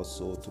was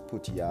also to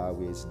put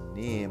Yahweh's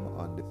name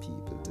on the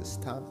people, to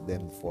stamp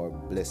them for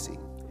blessing.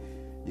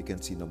 You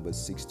can see Numbers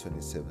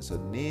 6:27. So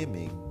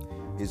naming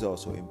is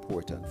also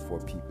important for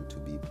people to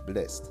be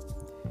blessed.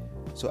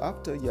 So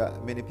after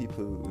many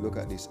people look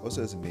at this, us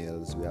as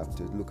males, we have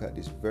to look at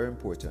this very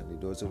importantly.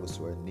 Those of us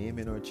who are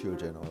naming our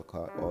children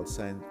all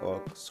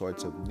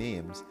sorts of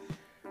names,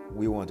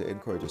 we want to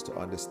encourage us to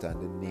understand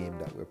the name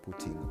that we're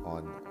putting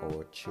on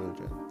our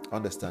children.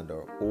 Understand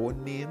our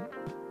own name,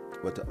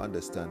 but to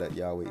understand that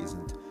Yahweh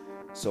isn't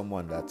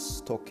someone that's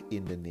stuck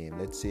in the name.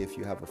 Let's say if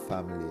you have a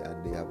family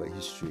and they have a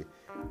history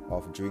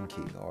of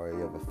drinking, or you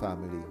have a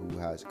family who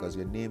has, because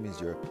your name is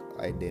your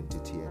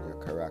identity and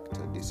your character.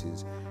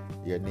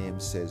 Your name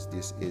says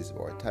this is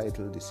our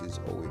title, this is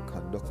how we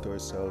conduct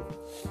ourselves.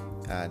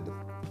 And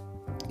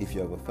if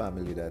you have a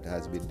family that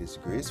has been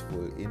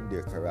disgraceful in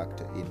their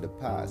character in the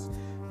past,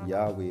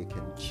 Yahweh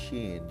can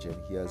change, and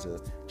he has a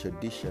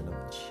tradition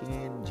of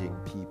changing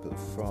people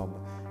from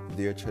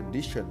their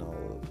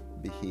traditional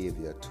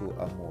behavior to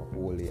a more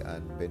holy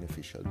and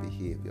beneficial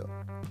behavior.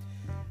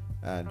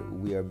 And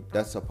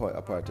that's a part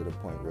of the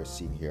point we're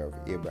seeing here of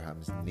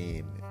Abraham's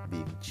name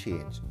being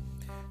changed.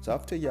 So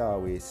after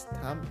Yahweh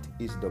stamped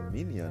his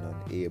dominion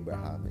on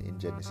Abraham in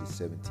Genesis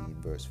 17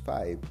 verse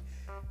 5,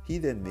 he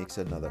then makes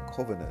another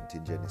covenant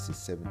in Genesis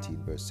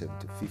 17 verse 7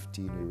 to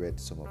 15. We read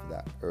some of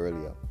that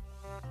earlier.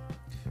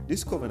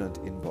 This covenant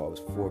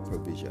involves 4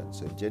 provisions.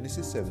 So in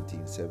Genesis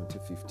 17, 7 to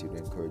 15, we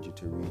encourage you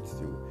to read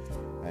through,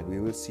 and we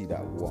will see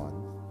that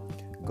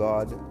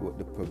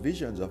the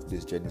provisions of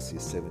this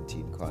Genesis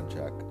 17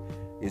 contract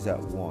is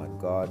that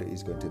God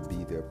is going to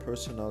be their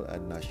personal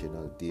and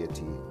national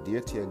deity.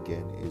 Deity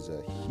again is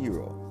a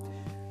hero,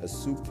 a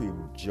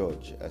supreme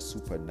judge, a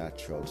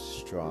supernatural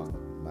strong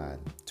man.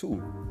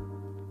 2,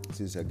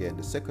 this is again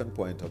the second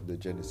point of the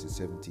Genesis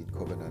 17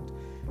 covenant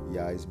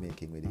Yah is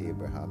making with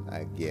Abraham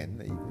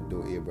again, even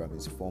though Abraham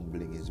is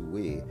fumbling his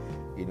way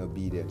in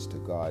obedience to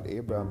God.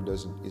 Abraham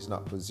is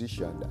not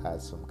positioned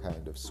as some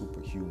kind of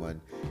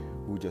superhuman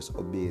who just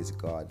obeys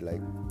God,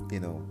 like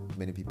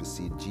many people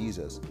see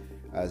Jesus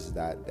as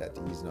that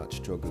he's not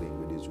struggling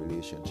with his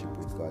relationship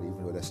with God, even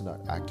though that's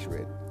not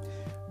accurate.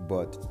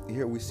 But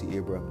here we see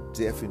Abraham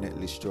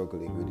definitely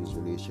struggling with his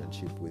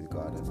relationship with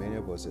God, and many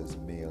of us as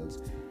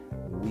males,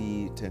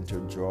 we tend to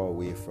draw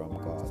away from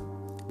God.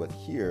 But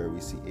here we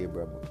see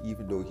Abraham,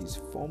 even though he's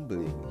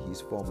fumbling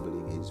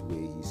his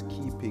way, he's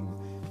keeping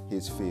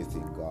his faith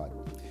in God.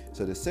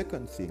 So the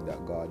second thing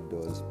that God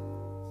does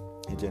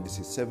in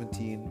Genesis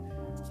 17,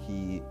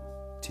 he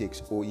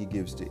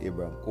gives to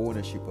Abraham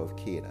ownership of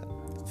Canaan.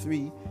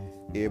 3,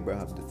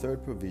 the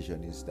third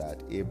provision is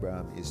that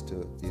Abraham is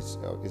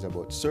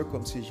about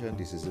circumcision.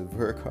 This is a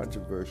very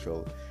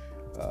controversial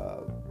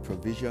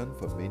provision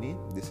for many.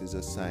 This is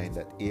a sign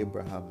that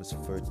Abraham's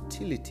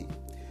fertility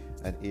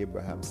and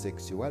Abraham's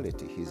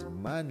sexuality, his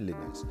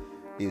manliness,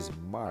 is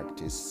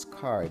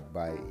scarred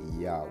by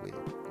Yahweh.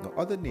 Now,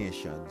 other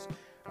nations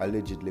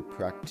allegedly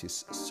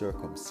practice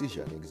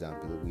circumcision.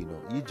 Example, we know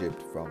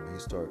Egypt from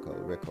historical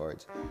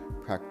records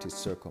practiced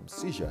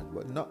circumcision,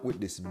 but not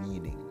with this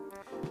meaning.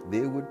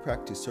 They would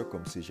practice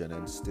circumcision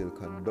and still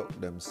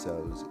conduct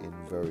themselves in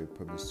very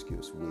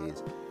promiscuous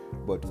ways.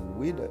 But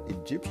with the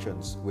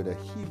Egyptians, with a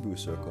Hebrew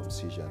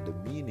circumcision, the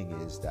meaning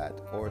is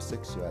that our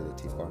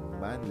sexuality, our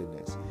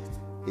manliness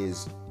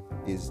is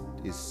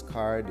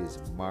scarred, is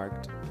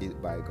marked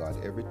by God.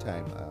 Every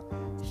time a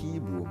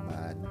Hebrew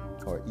man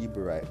or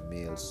Hebraite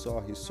male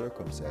saw his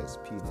circumcised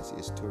penis,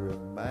 is to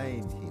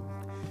remind him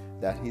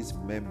that his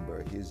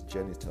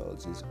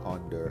genitals, is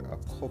under a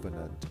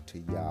covenant to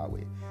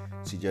Yahweh.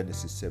 See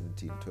Genesis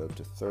 17, 12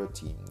 to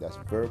 13. That's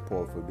very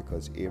powerful,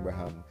 because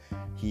Abraham,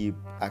 he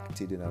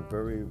acted in a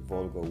very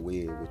vulgar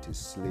way with his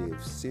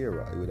slave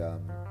Sarah, with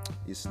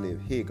his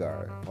slave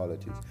Hagar,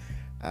 apologies.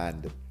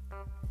 And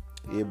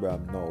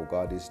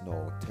God is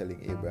now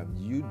telling Abraham,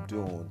 you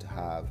don't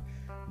have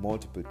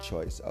multiple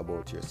choice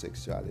about your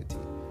sexuality.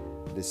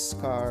 The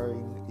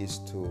scarring is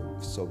to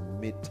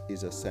submit,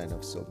 is a sign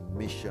of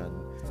submission,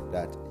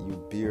 that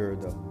you bear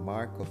the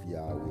mark of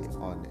Yahweh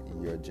on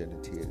your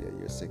genitalia.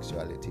 Your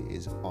sexuality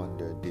is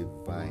under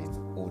divine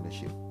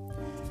ownership.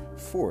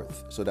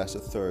 Fourth, so that's the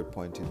third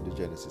point in the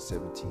Genesis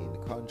 17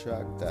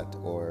 contract, that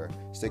our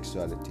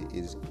sexuality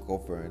is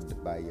governed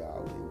by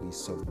Yahweh. We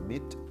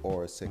submit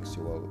our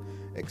sexual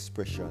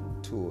expression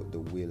to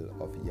the will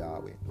of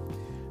Yahweh.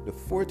 The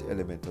fourth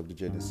element of the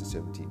Genesis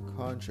 17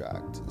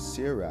 contract,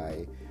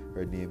 Sarai,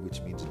 her name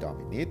which means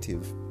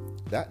dominative,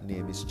 that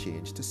name is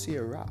changed to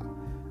Sarah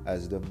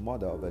as the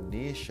mother of a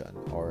nation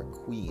or a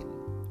queen.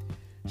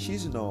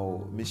 She's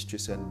now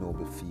mistress and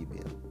noble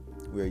female.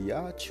 Where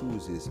Yah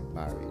chooses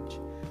marriage,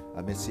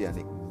 a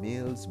messianic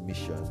male's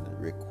mission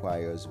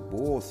requires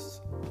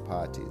both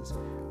parties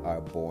are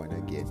born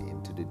again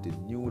into the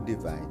new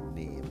divine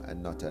name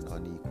and not an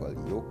unequal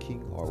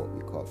yoking or what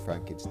we call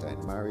Frankenstein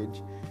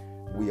marriage.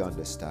 We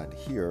understand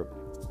here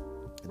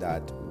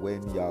that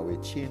when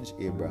Yahweh changed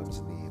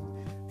Abraham's name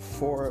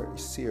for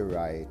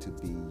Sarai to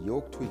be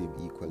yoked with him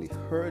equally,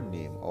 her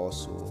name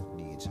also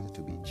needs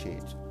to be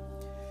changed.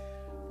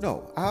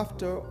 Now,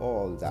 after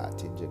all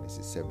that in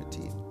Genesis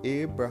 17,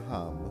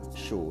 Abraham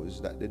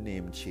shows that the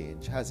name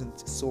change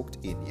hasn't soaked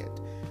in yet.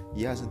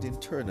 He hasn't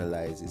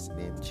internalized his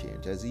name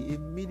change, as he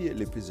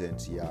immediately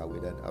presents Yah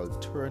with an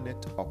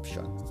alternate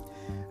option,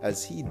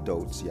 as he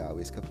doubts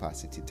Yahweh's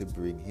capacity to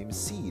bring him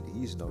seed.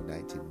 He's now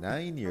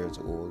 99 years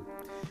old,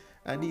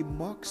 and he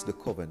mocks the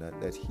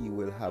covenant that he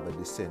will have a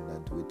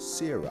descendant with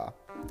Sarah.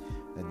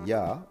 And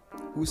Yah,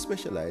 who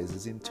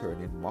specializes in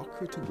turning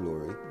mockery to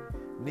glory,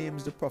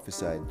 names the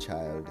prophesied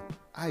child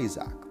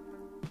Isaac.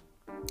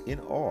 In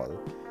all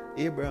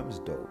Abraham's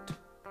doubt,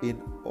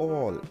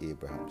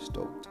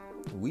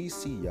 we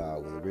see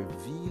Yahweh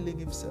revealing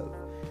himself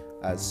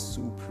as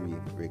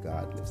supreme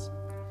regardless.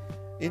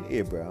 In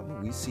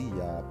Abraham, we see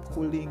Yah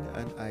pulling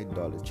an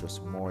idolatrous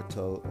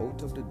mortal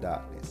out of the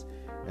darkness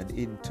and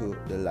into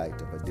the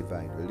light of a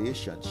divine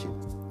relationship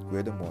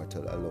where the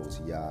mortal allows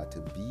Yah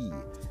to be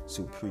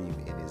supreme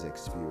in his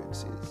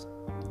experiences.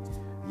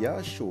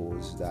 Yah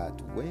shows that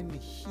when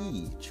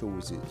he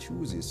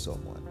chooses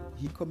someone,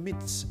 he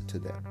commits to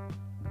them.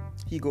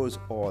 He goes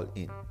all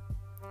in,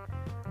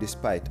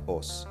 despite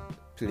us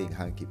playing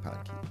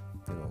hanky-panky.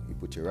 You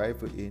put your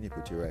rifle in, you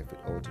put your rifle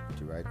out, you put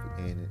your rifle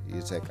in.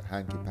 It's like a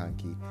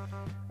hanky-panky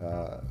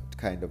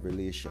kind of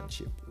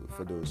relationship,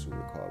 for those who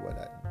recall what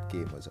that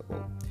game was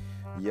about.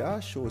 Yah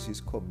shows his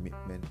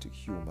commitment to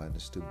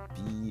humans to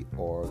be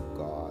our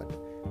God,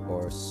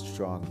 our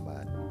strong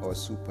man, our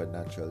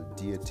supernatural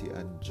deity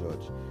and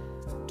judge,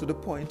 to the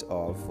point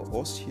of, for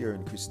us here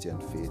in Christian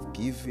faith,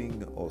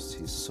 giving us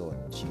his son,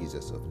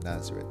 Jesus of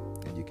Nazareth.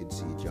 And you can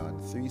see John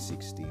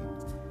 3:16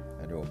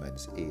 and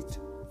Romans 8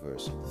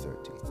 verse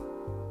 30.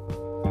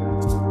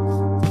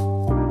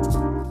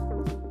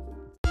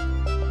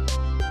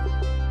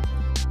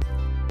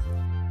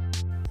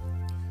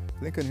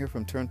 Lincoln here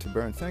from Turn to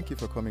Burn. Thank you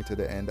for coming to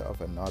the end of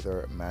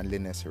another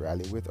manliness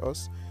rally with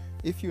us.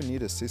 If you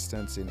need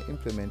assistance in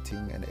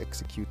implementing and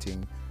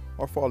executing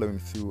or following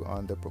through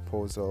on the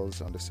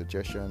proposals, on the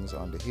suggestions,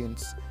 on the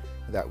hints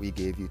that we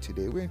gave you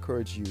today, we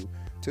encourage you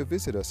to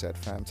visit us at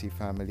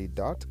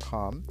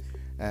famtfamily.com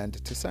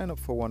and to sign up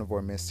for one of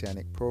our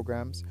messianic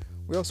programs.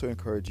 We also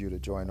encourage you to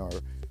join our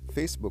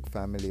Facebook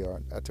family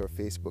at our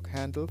Facebook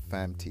handle,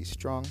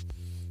 FamTStrong.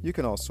 You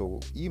can also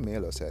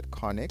email us at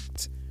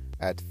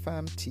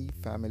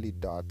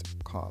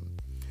connect@famtfamily.com.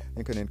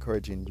 And can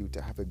encouraging you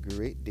to have a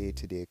great day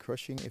today,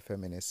 crushing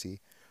effeminacy,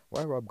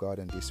 while rob God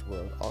and this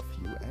world of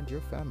you and your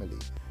family.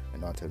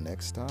 And until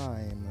next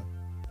time,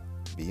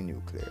 be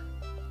nuclear.